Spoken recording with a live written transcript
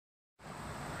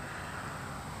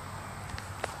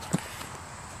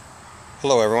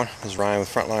Hello everyone, this is Ryan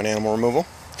with Frontline Animal Removal,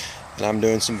 and I'm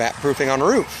doing some bat proofing on the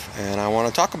roof, and I want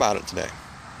to talk about it today.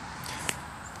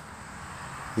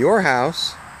 Your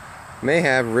house may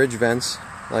have ridge vents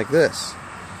like this.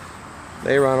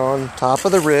 They run on top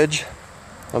of the ridge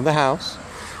of the house,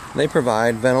 and they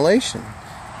provide ventilation.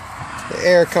 The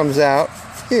air comes out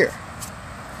here.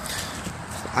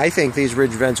 I think these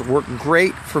ridge vents work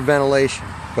great for ventilation,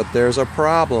 but there's a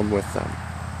problem with them.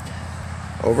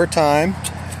 Over time,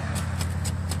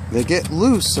 they get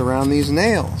loose around these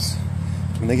nails.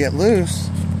 When they get loose,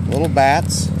 little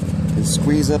bats can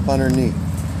squeeze up underneath.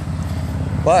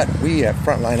 But we at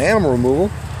Frontline Animal Removal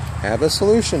have a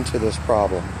solution to this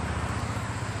problem.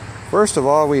 First of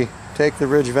all, we take the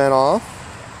ridge vent off.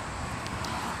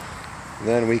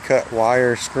 Then we cut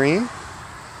wire screen.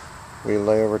 We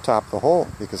lay over top the hole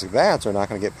because the bats are not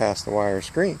going to get past the wire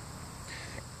screen.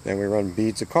 Then we run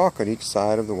beads of caulk on each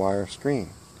side of the wire screen.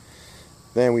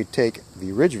 Then we take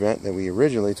the ridge vent that we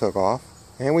originally took off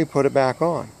and we put it back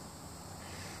on.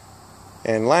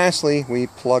 And lastly, we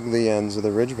plug the ends of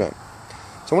the ridge vent.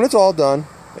 So when it's all done,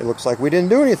 it looks like we didn't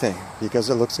do anything because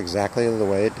it looks exactly the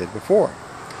way it did before.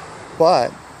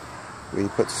 But we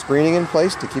put screening in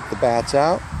place to keep the bats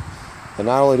out. And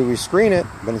not only do we screen it,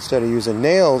 but instead of using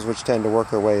nails, which tend to work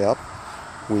their way up,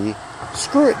 we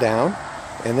screw it down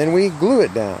and then we glue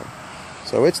it down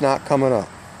so it's not coming up.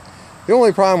 The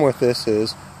only problem with this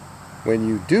is when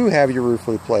you do have your roof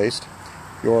replaced,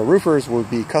 your roofers will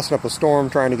be cussing up a storm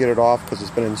trying to get it off because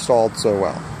it's been installed so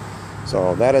well.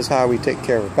 So that is how we take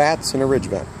care of bats in a ridge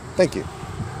vent. Thank you.